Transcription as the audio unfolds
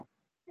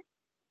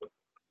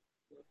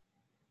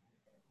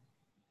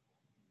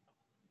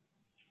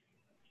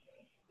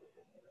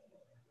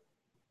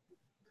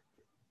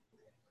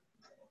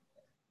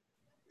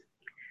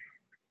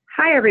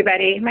Hi,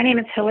 everybody. My name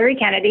is Hillary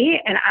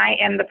Kennedy, and I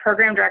am the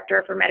Program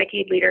Director for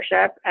Medicaid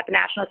Leadership at the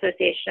National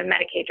Association of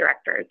Medicaid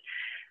Directors.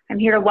 I'm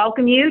here to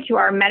welcome you to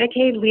our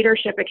Medicaid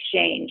Leadership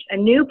Exchange, a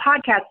new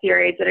podcast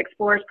series that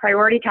explores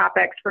priority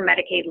topics for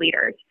Medicaid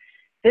leaders.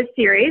 This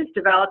series,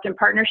 developed in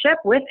partnership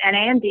with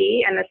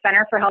NAMD and the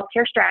Center for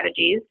Healthcare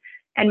Strategies,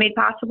 and made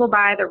possible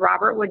by the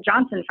Robert Wood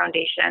Johnson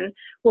Foundation,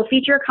 will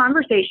feature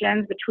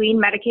conversations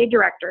between Medicaid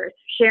directors,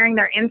 sharing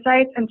their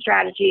insights and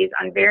strategies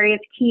on various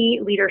key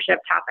leadership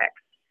topics.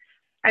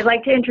 I'd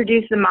like to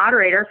introduce the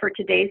moderator for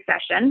today's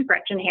session,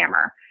 Gretchen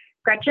Hammer.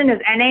 Gretchen is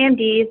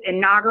NAMD's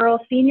inaugural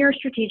Senior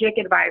Strategic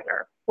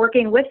Advisor,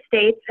 working with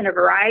states in a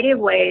variety of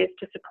ways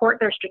to support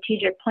their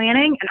strategic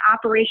planning and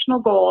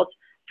operational goals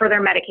for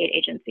their Medicaid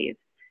agencies.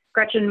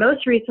 Gretchen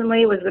most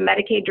recently was the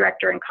Medicaid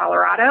Director in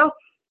Colorado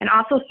and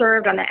also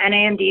served on the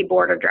NAMD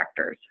Board of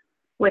Directors.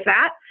 With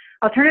that,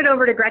 I'll turn it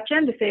over to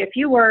Gretchen to say a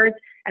few words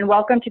and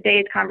welcome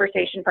today's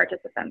conversation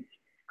participants.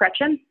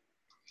 Gretchen?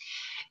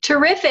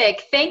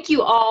 Terrific. Thank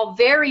you all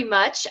very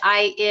much.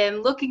 I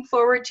am looking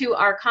forward to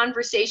our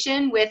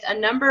conversation with a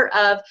number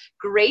of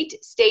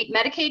great state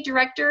Medicaid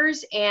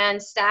directors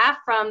and staff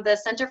from the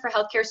Center for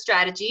Healthcare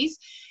Strategies.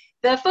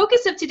 The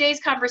focus of today's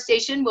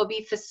conversation will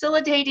be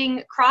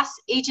facilitating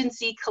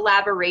cross-agency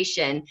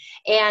collaboration.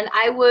 And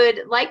I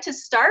would like to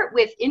start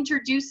with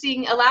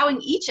allowing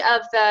each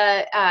of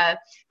the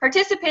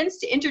participants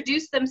to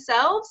introduce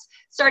themselves,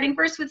 starting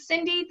first with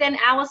Cindy, then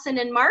Allison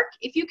and Mark.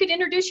 If you could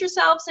introduce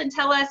yourselves and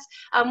tell us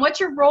what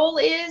your role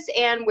is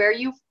and where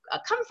you've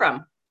come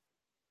from.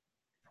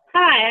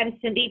 Hi, I'm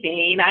Cindy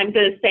Bean. I'm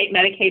the State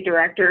Medicaid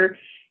Director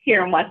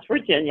here in West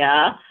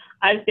Virginia.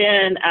 I've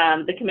been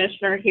the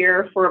commissioner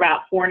here for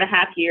about 4.5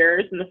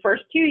 years, and the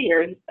first 2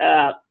 years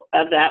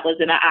of that was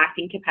in an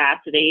acting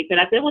capacity, but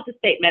I've been with the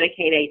State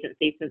Medicaid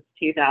Agency since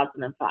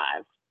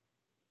 2005.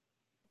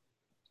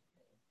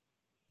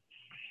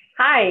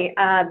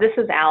 Hi, this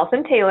is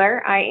Allison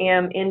Taylor. I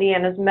am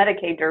Indiana's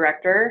Medicaid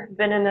Director.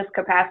 Been in this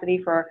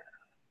capacity for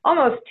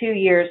almost 2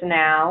 years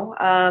now.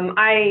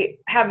 I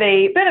have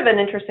a bit of an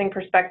interesting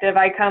perspective.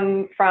 I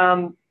come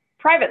from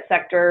private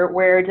sector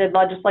where I did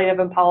legislative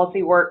and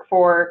policy work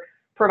for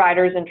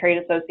providers and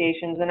trade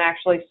associations and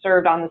actually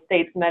served on the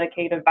state's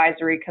Medicaid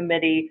Advisory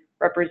Committee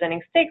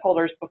representing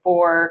stakeholders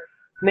before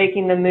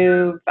making the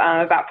move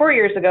about 4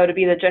 years ago to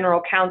be the general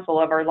counsel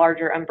of our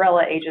larger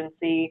umbrella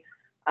agency.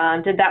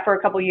 Did that for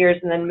a couple years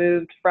and then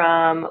moved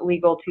from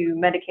legal to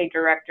Medicaid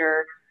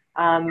director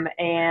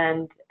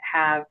and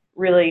have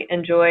really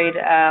enjoyed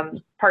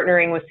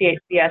partnering with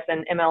CHCS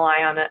and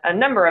MLI on a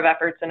number of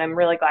efforts, and I'm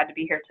really glad to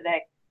be here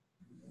today.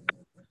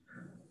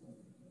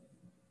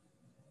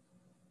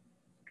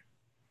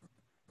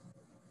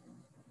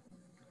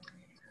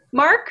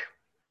 Mark?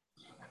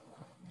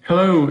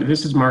 Hello,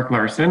 this is Mark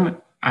Larson.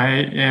 I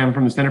am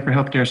from the Center for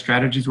Healthcare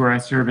Strategies, where I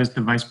serve as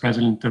the Vice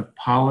President of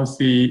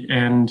Policy,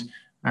 and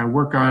I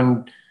work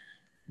on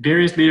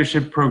various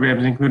leadership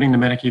programs, including the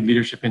Medicaid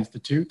Leadership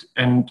Institute.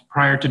 And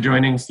prior to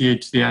joining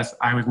CHCS,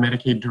 I was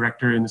Medicaid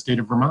Director in the state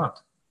of Vermont.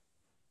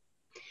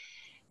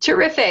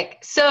 Terrific.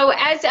 So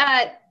as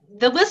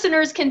the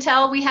listeners can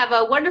tell, we have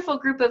a wonderful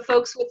group of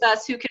folks with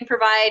us who can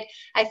provide,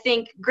 I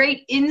think,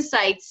 great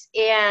insights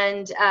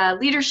and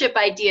leadership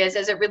ideas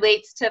as it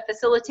relates to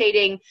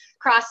facilitating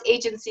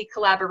cross-agency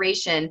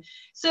collaboration.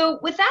 So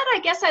with that,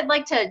 I guess I'd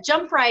like to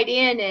jump right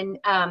in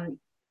and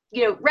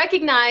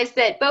recognize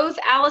that both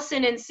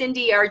Allison and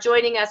Cindy are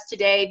joining us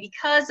today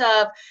because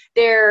of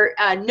their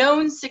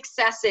known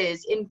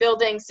successes in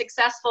building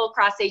successful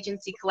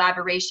cross-agency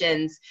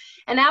collaborations.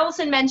 And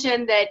Allison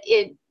mentioned that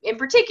in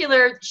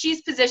particular,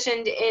 she's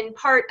positioned in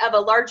part of a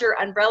larger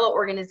umbrella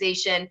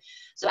organization.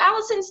 So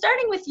Allison,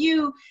 starting with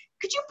you,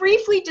 could you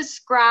briefly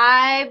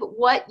describe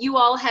what you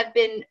all have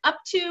been up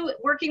to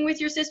working with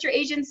your sister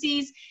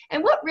agencies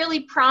and what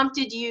really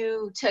prompted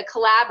you to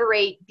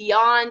collaborate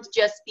beyond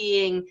just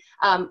being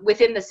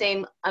within the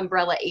same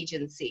umbrella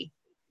agency?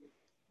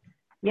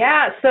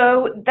 Yeah,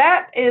 so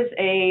that is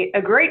a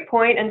great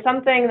point and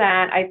something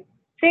that I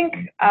think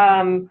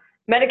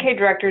Medicaid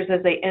directors,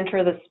 as they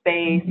enter the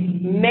space,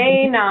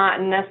 may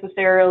not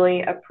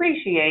necessarily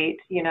appreciate,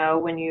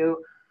 when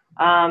you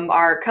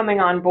are coming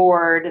on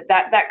board,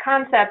 that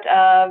concept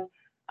of,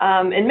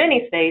 in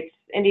many states,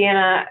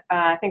 Indiana,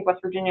 I think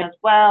West Virginia as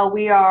well,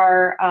 we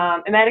are,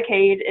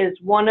 Medicaid is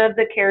one of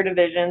the care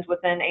divisions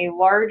within a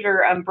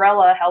larger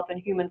umbrella health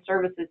and human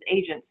services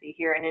agency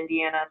here in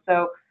Indiana.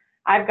 So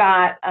I've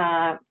got,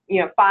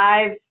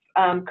 5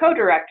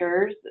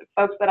 co-directors,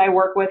 folks that I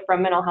work with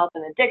from mental health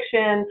and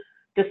addiction,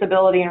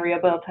 disability and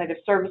rehabilitative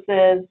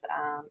services,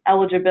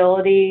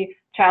 eligibility,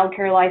 child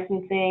care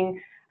licensing.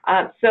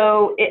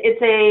 So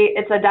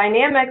it's a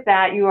dynamic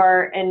that you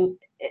are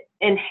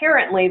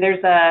inherently,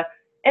 there's a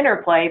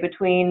interplay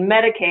between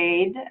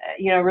Medicaid,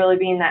 really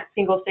being that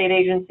single state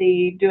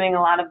agency doing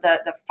a lot of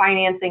the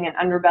financing and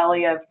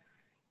underbelly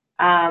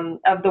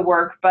of the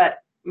work, but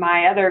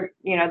my other,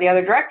 the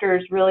other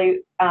directors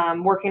really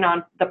working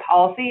on the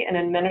policy and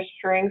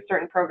administering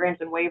certain programs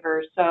and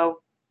waivers.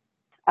 So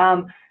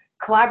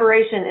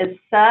collaboration is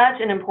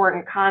such an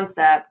important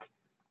concept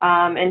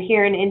And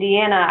here in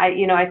Indiana,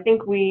 I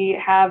think we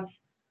have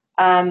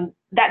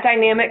that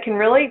dynamic can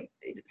really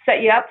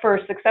set you up for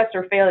success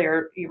or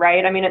failure,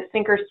 right? I mean, it's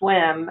sink or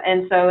swim.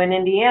 And so in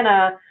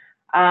Indiana,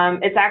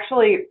 it's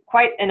actually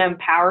quite an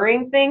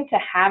empowering thing to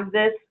have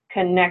this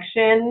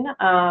connection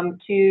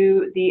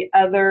to the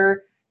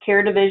other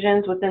care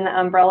divisions within the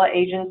umbrella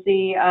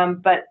agency.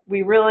 But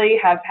we really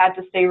have had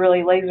to stay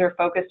really laser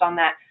focused on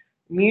that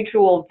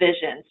mutual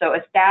vision. So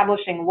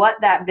establishing what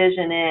that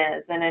vision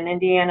is. And in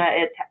Indiana,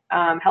 it's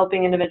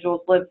helping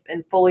individuals live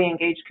in fully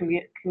engaged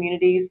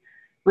communities,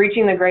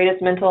 reaching the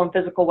greatest mental and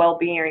physical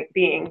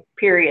well-being,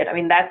 period. I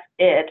mean, that's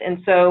it.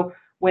 And so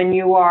when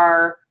you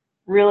are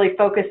really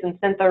focused and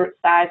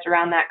synthesized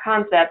around that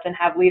concept and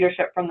have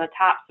leadership from the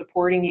top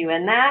supporting you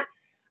in that,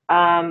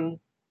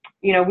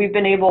 we've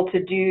been able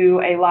to do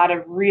a lot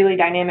of really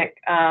dynamic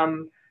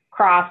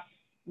cross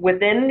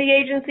within the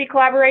agency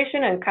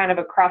collaboration and kind of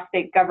across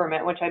state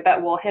government, which I bet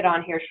we'll hit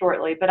on here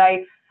shortly. But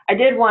I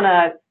did want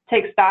to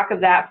take stock of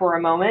that for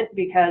a moment,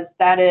 because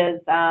that is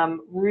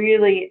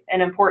really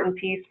an important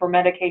piece for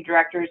Medicaid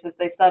directors as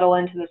they settle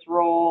into this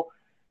role,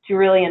 to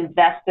really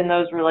invest in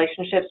those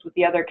relationships with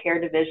the other care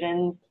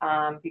divisions,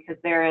 because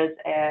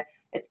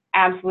it's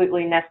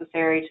absolutely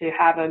necessary to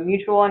have a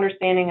mutual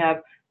understanding of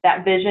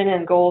that vision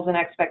and goals and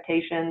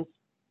expectations.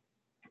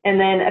 And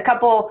then a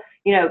couple,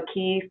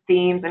 key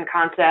themes and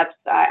concepts.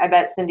 I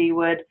bet Cindy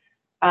would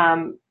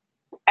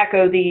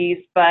echo these,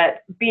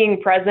 but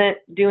being present,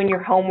 doing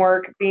your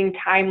homework, being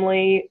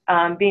timely,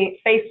 being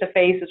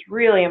face-to-face is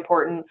really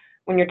important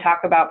when you're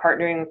talking about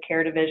partnering with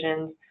care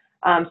divisions.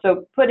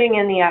 So putting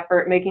in the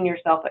effort, making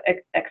yourself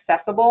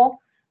accessible,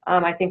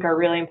 I think are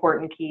really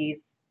important keys.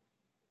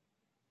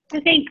 I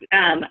think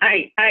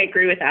I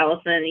agree with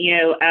Allison.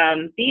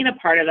 Being a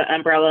part of the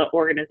umbrella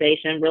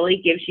organization really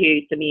gives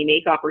you some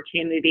unique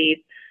opportunities.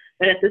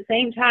 But at the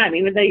same time,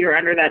 even though you're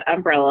under that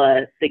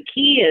umbrella, the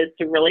key is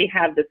to really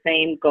have the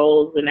same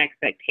goals and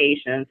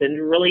expectations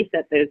and really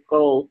set those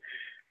goals.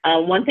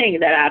 One thing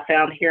that I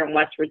found here in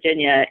West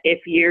Virginia,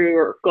 if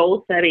you're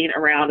goal setting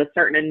around a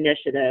certain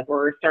initiative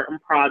or a certain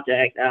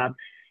project,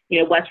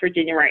 West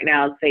Virginia right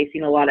now is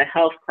facing a lot of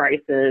health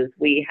crises.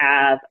 We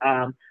have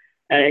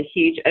a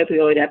huge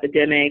opioid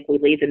epidemic. We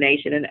lead the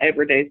nation in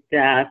overdose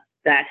deaths.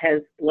 That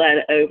has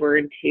led over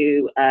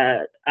into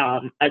a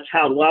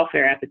child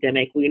welfare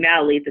epidemic. We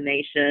now lead the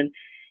nation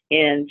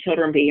in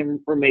children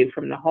being removed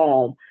from the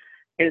home.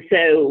 And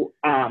so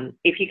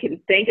if you can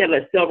think of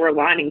a silver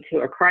lining to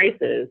a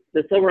crisis,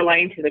 the silver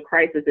lining to the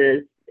crisis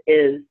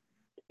is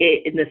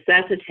it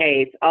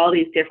necessitates all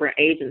these different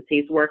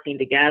agencies working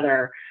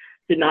together.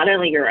 So not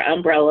only your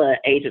umbrella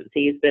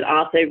agencies, but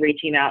also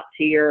reaching out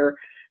to your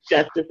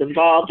justice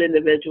involved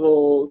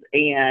individuals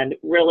and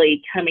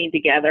really coming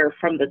together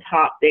from the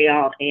top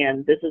down,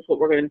 and this is what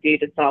we're going to do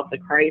to solve the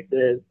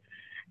crisis.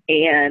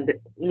 And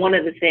one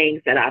of the things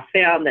that I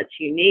found that's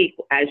unique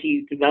as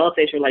you develop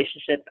those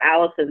relationships,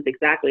 Allison's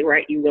exactly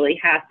right, you really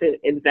have to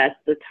invest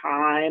the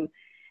time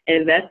and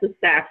invest the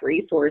staff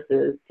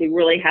resources to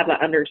really have an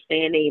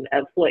understanding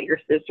of what your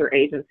sister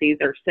agencies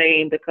are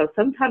saying, because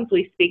sometimes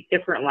we speak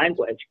different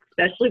language,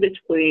 especially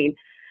between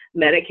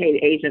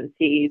Medicaid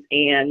agencies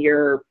and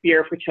your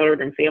Bureau for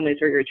Children and Families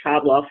or your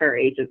child welfare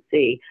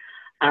agency.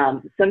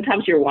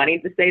 Sometimes you're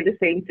wanting to say the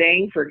same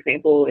thing. For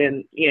example,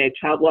 in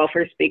child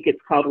welfare speak, it's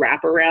called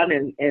wraparound,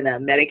 and in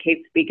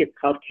Medicaid speak, it's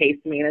called case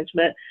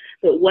management.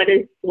 But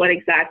what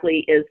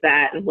exactly is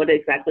that, and what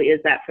exactly is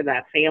that for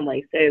that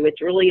family? So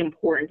it's really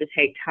important to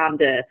take time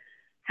to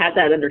have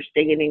that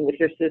understanding with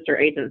your sister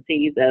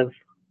agencies of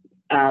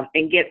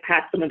and get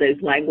past some of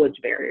those language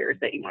barriers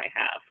that you might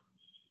have.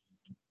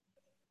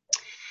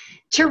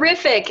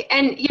 Terrific.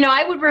 And,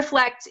 I would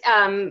reflect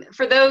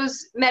for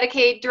those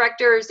Medicaid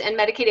directors and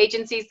Medicaid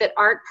agencies that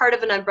aren't part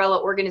of an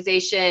umbrella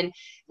organization,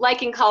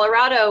 like in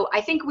Colorado,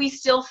 I think we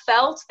still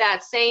felt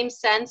that same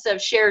sense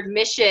of shared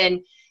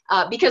mission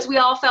because we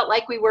all felt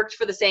like we worked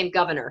for the same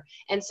governor.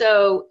 And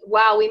so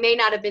while we may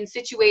not have been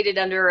situated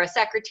under a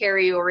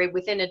secretary or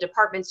within a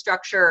department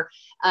structure,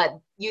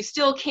 you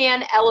still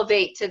can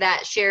elevate to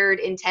that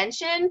shared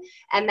intention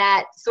and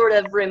that sort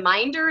of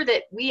reminder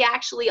that we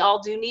actually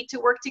all do need to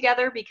work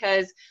together,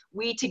 because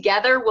we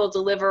together will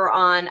deliver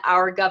on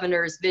our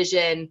governor's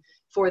vision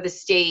for the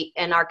state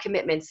and our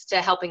commitments to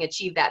helping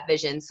achieve that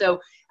vision. So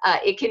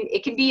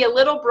it can be a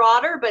little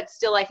broader, but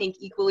still I think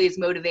equally as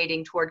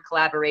motivating toward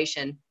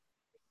collaboration.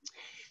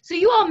 So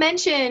you all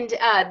mentioned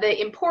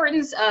the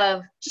importance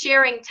of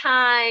sharing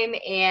time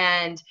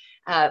and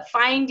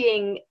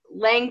finding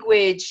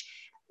language,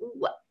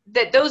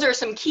 that those are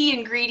some key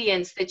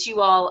ingredients that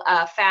you all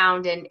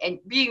found, and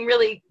being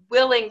really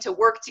willing to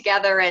work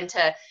together and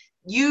to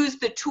use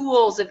the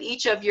tools of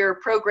each of your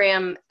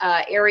program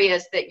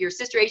areas that your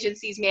sister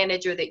agencies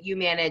manage or that you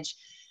manage.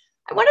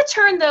 I want to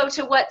turn though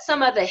to what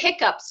some of the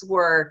hiccups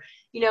were.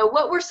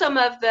 What were some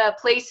of the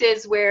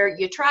places where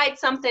you tried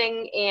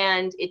something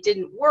and it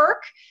didn't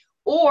work,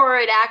 or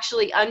it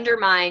actually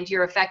undermined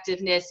your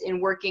effectiveness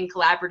in working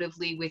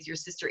collaboratively with your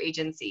sister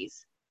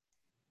agencies?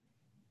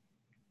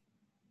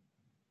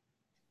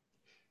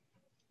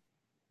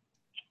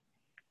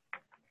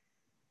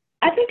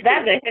 I think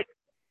that.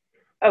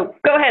 Oh,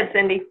 go ahead,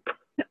 Cindy.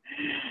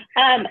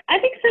 I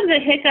think some of the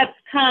hiccups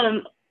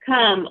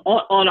come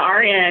on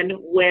our end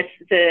with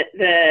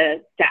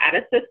the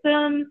data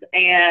systems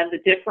and the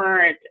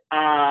different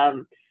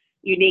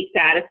unique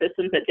data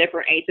systems that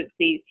different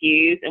agencies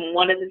use. And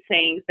one of the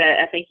things that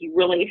I think you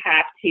really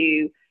have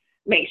to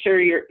make sure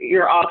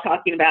you're all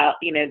talking about,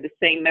 the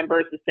same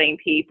members, the same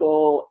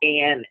people.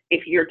 And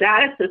if your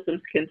data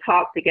systems can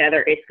talk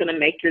together, it's going to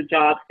make your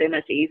job so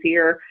much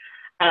easier.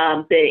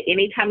 But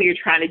anytime you're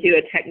trying to do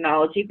a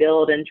technology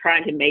build and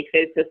trying to make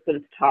those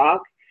systems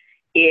talk,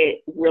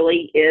 it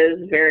really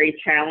is very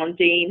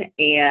challenging.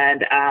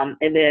 And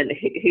then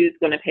who's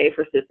going to pay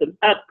for systems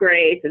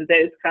upgrades and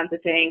those kinds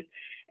of things.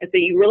 And so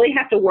you really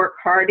have to work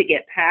hard to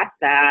get past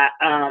that.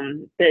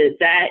 But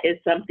that is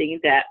something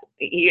that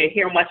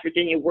here in West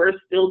Virginia, we're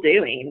still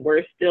doing.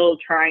 We're still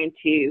trying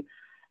to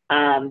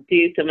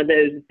do some of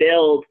those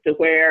builds to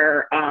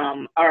where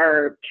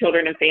our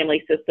children and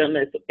family system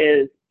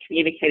is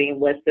communicating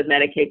with the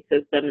Medicaid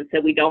system. And so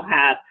we don't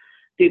have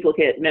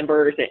duplicate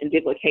members and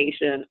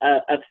duplication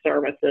of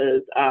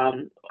services,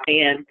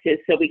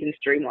 so we can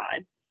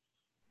streamline.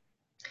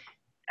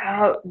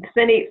 Oh,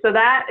 Cindy, so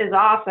that is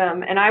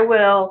awesome. And I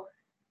will,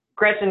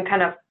 Gretchen,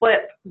 kind of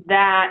flip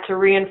that to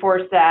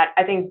reinforce that.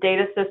 I think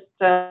data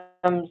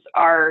systems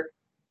are,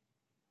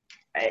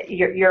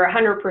 you're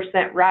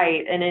 100%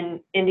 right. And in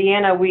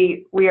Indiana,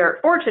 we are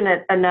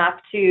fortunate enough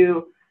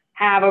to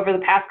have, over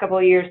the past couple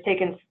of years,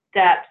 taken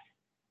steps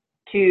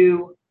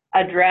to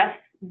address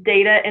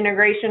data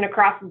integration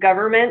across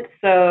government.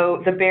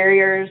 So the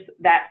barriers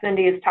that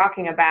Cindy is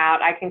talking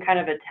about, I can kind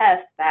of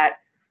attest that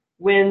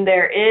when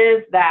there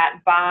is that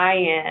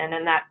buy-in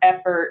and that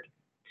effort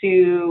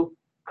to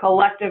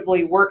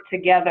collectively work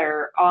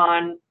together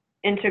on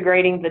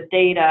integrating the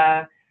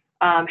data,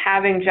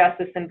 having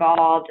justice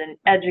involved and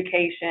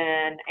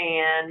education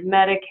and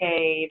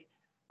Medicaid,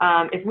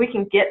 if we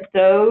can get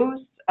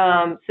those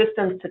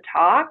systems to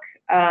talk,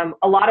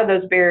 a lot of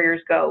those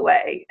barriers go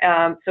away.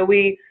 So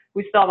we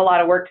still have a lot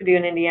of work to do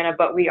in Indiana,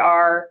 but we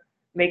are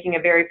making a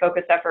very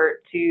focused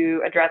effort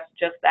to address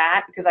just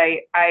that, because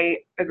I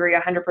agree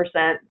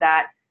 100%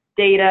 that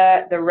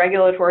data, the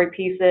regulatory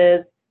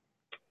pieces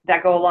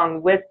that go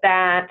along with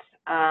that,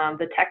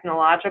 the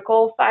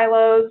technological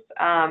silos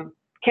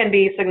can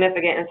be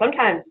significant and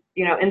sometimes,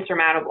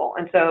 insurmountable.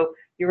 And so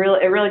it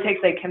really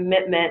takes a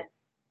commitment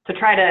to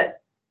try to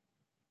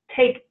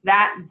take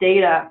that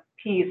data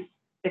piece.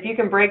 If you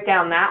can break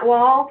down that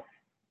wall,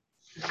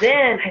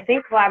 then I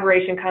think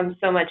collaboration comes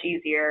so much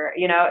easier.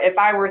 If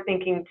I were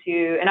thinking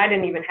and I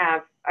didn't even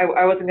have,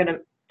 I wasn't going to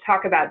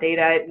talk about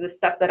data, the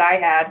stuff that I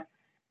had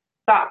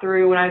thought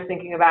through when I was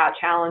thinking about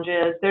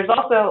challenges. There's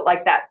also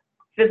like that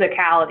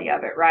physicality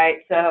of it, right?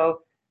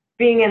 So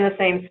being in the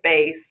same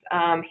space.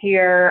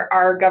 Here,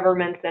 our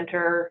government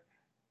center,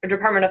 our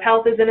Department of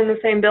Health isn't in the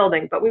same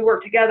building, but we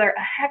work together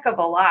a heck of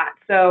a lot.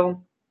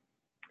 So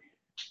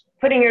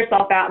putting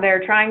yourself out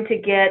there, trying to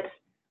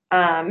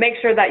make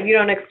sure that you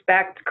don't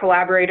expect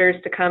collaborators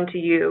to come to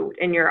you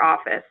in your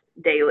office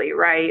daily,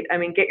 right? I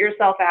mean, get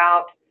yourself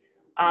out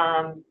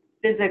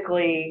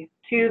physically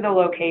to the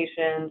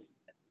locations,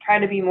 try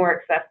to be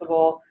more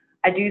accessible.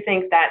 I do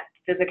think that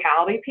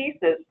physicality piece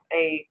is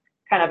a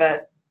kind of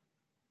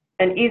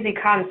an easy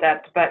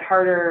concept, but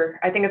harder.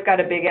 I think it's got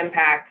a big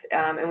impact,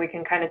 and we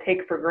can kind of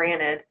take for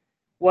granted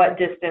what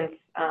distance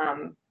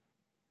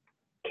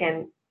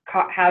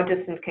how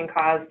distance can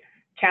cause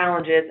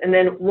challenges. And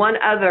then one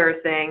other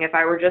thing, if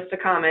I were just to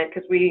comment,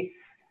 because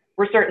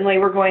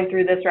we're going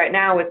through this right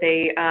now with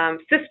a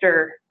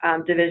sister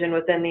division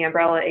within the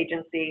umbrella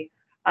agency,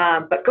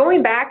 but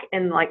going back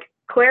and like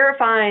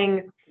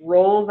clarifying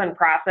roles and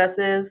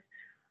processes,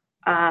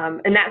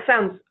 and that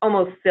sounds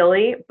almost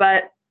silly,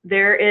 but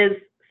there is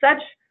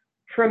such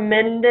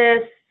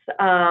tremendous,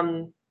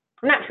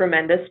 not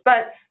tremendous,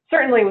 but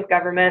certainly with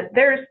government,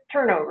 there's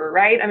turnover,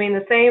 right? I mean,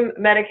 the same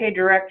Medicaid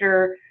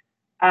director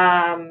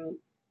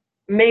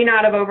may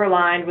not have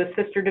overlined with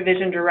sister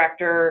division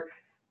director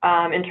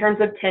in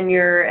terms of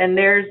tenure, and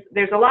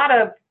there's a lot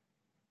of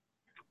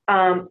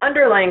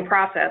underlying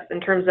process in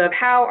terms of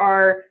how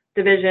our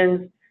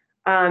divisions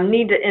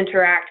need to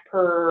interact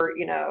per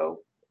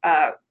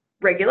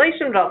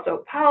regulation, but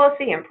also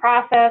policy and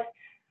process,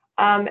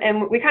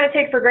 and we kind of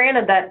take for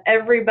granted that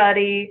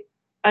everybody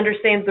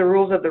understands the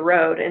rules of the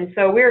road. And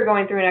so we're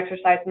going through an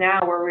exercise now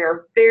where we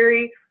are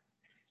very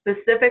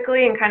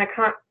specifically and kind of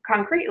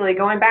concretely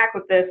going back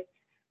with this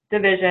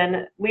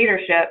division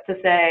leadership to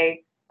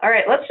say, all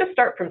right, let's just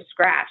start from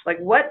scratch. Like,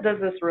 what does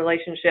this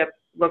relationship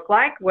look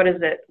like? What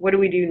is it? What do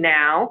we do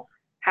now?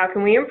 How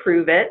can we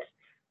improve it?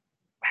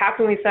 How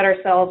can we set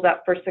ourselves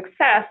up for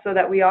success so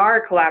that we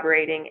are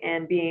collaborating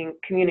and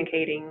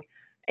communicating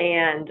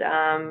and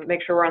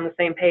make sure we're on the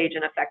same page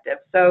and effective?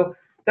 So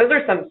those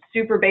are some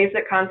super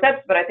basic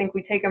concepts, but I think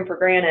we take them for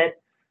granted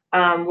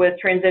with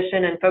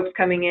transition and folks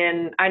coming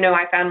in. I know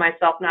I found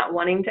myself not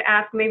wanting to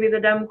ask maybe the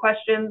dumb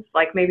questions,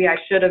 like maybe I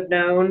should have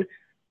known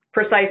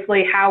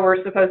precisely how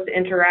we're supposed to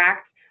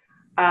interact.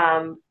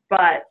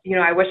 But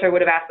I wish I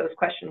would have asked those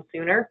questions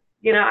sooner.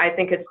 I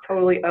think it's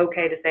totally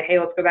okay to say, hey,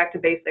 let's go back to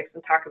basics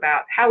and talk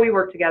about how we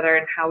work together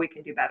and how we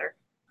can do better.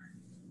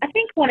 I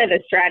think one of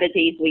the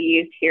strategies we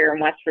use here in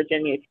West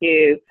Virginia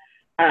too,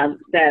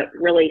 that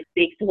really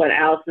speaks to what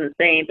Allison's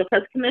saying,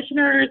 because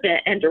commissioners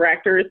and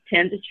directors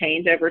tend to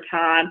change over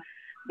time,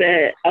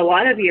 but a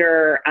lot of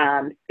your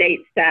state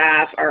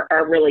staff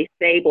are really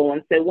stable.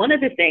 And so one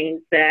of the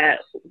things that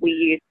we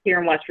use here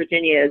in West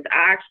Virginia is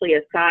I actually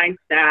assign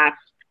staff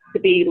to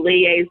be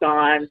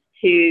liaisons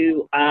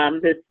to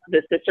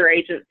the sister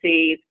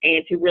agencies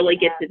and to really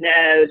get to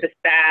know the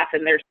staff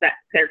and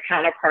their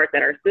counterparts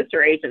at our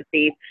sister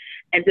agencies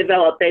and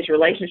develop those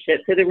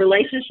relationships. So the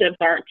relationships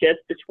aren't just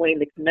between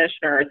the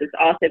commissioners, it's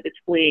also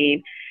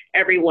between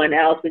everyone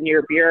else in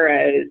your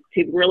bureaus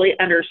to really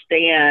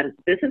understand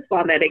this is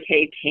why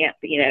Medicaid can't,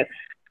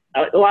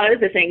 a lot of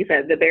the things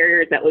that the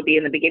barriers that would be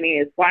in the beginning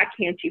is why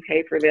can't you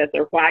pay for this,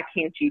 or why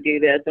can't you do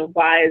this, and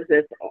why is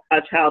this a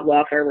child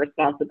welfare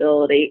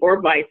responsibility,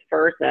 or vice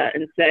versa.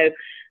 And so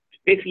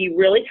if you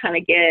really kind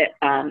of get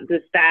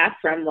the staff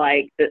from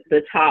like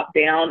the top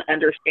down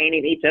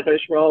understanding each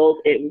other's roles,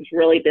 it's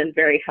really been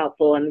very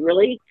helpful. And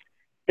really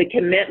the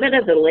commitment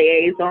of the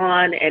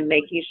liaison and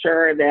making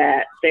sure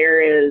that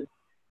there is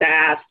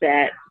staff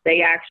that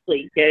they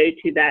actually go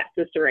to that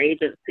sister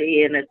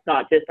agency and it's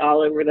not just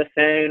all over the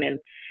phone, and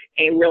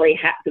really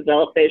have to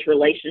develop those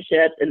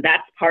relationships, and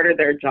that's part of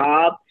their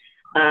job.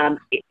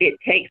 It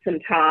takes some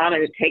time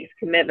and it takes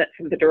commitment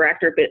from the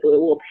director, but it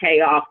will pay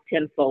off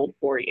tenfold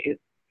for you.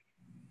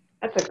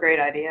 That's a great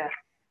idea.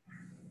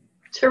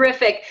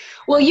 Terrific.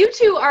 Well, you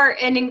two are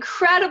an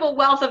incredible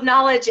wealth of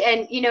knowledge,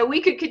 and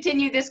we could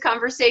continue this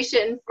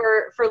conversation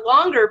for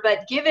longer,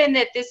 but given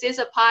that this is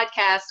a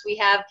podcast, we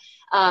have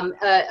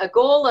a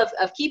goal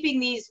of keeping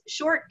these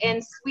short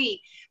and sweet.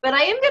 But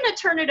I am going to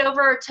turn it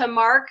over to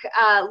Mark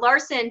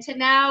Larson to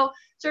now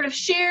sort of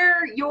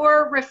share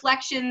your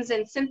reflections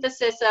and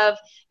synthesis of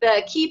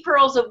the key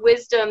pearls of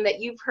wisdom that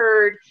you've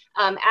heard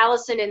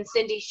Allison and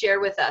Cindy share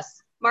with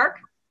us. Mark?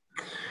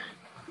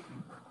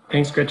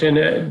 Thanks,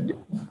 Gretchen.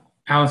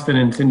 Allison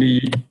and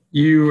Cindy,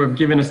 you have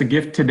given us a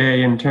gift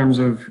today in terms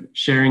of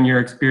sharing your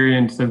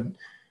experience of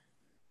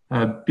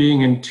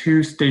being in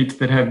two states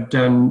that have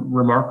done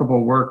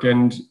remarkable work.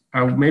 And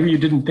maybe you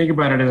didn't think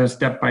about it as a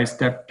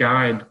step-by-step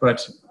guide,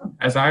 but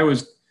as I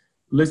was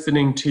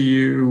listening to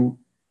you,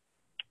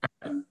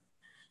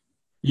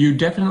 you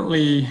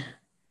definitely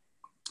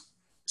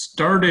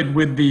started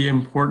with the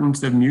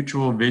importance of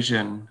mutual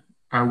vision,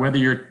 whether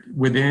you're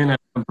within an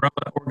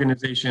umbrella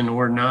organization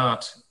or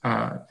not.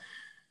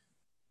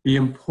 The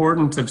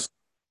importance of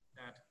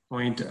that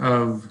point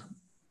of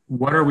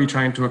what are we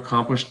trying to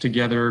accomplish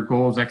together,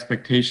 goals,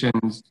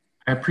 expectations.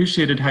 I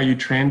appreciated how you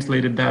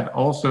translated that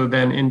also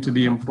then into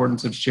the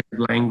importance of shared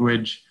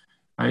language.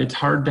 It's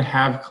hard to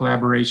have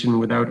collaboration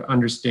without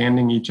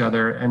understanding each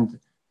other. And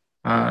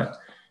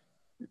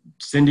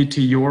Cindy,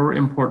 to your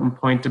important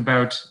point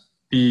about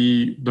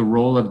the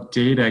role of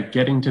data,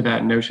 getting to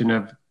that notion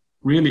of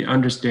really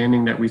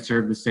understanding that we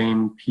serve the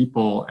same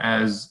people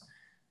as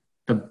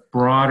the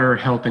broader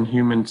health and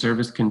human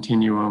service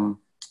continuum.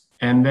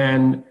 And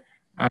then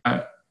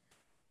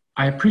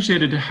I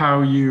appreciated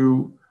how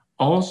you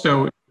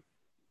also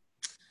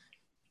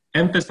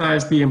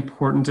emphasized the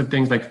importance of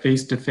things like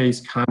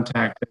face-to-face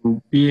contact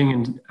and being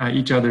in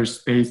each other's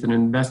space and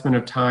investment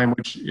of time,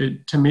 which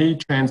to me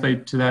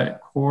translates to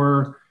that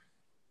core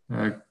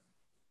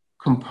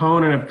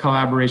component of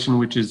collaboration,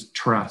 which is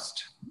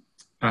trust.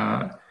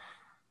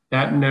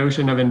 That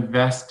notion of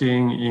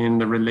investing in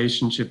the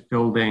relationship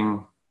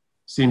building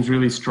seems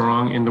really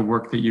strong in the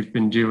work that you've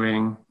been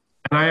doing.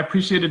 And I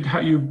appreciated how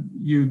you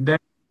then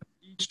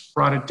each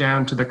brought it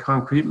down to the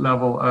concrete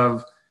level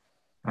of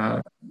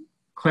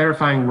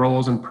clarifying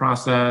roles and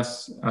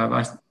process,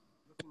 looking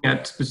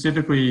at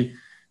specifically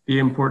the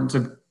importance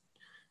of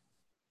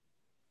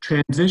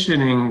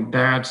transitioning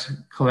that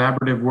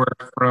collaborative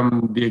work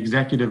from the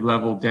executive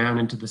level down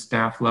into the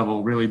staff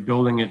level, really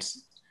building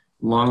its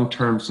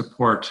long-term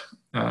support.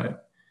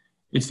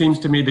 It seems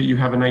to me that you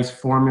have a nice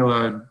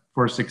formula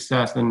for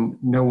success, and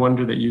no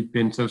wonder that you've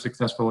been so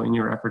successful in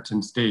your efforts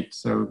in state.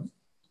 So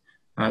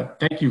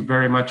thank you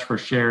very much for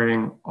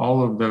sharing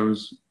all of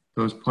those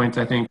points.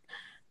 I think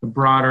the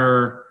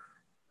broader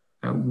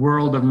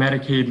world of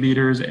Medicaid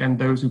leaders and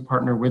those who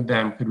partner with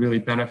them could really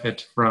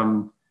benefit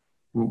from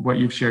what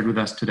you've shared with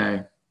us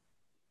today.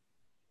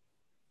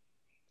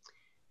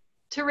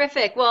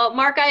 Terrific. Well,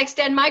 Mark, I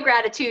extend my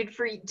gratitude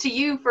to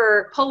you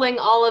for pulling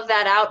all of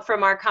that out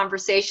from our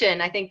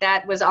conversation. I think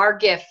that was our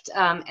gift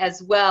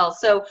as well.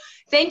 So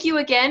thank you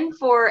again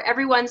for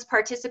everyone's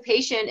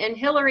participation. And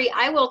Hillary,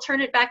 I will turn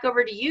it back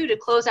over to you to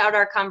close out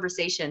our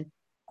conversation.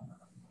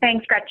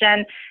 Thanks,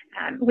 Gretchen.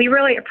 We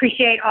really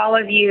appreciate all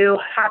of you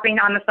hopping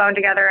on the phone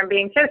together and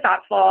being so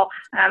thoughtful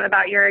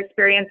about your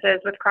experiences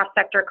with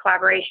cross-sector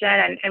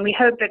collaboration. And we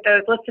hope that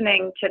those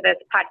listening to this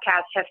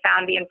podcast have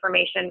found the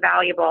information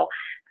valuable.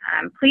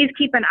 Please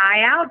keep an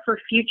eye out for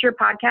future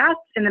podcasts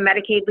in the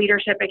Medicaid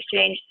Leadership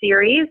Exchange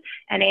series,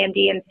 and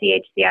AMD and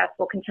CHCS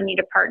will continue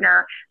to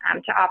partner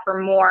to offer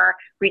more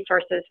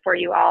resources for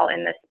you all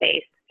in this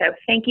space. So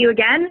thank you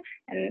again,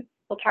 and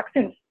we'll talk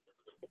soon.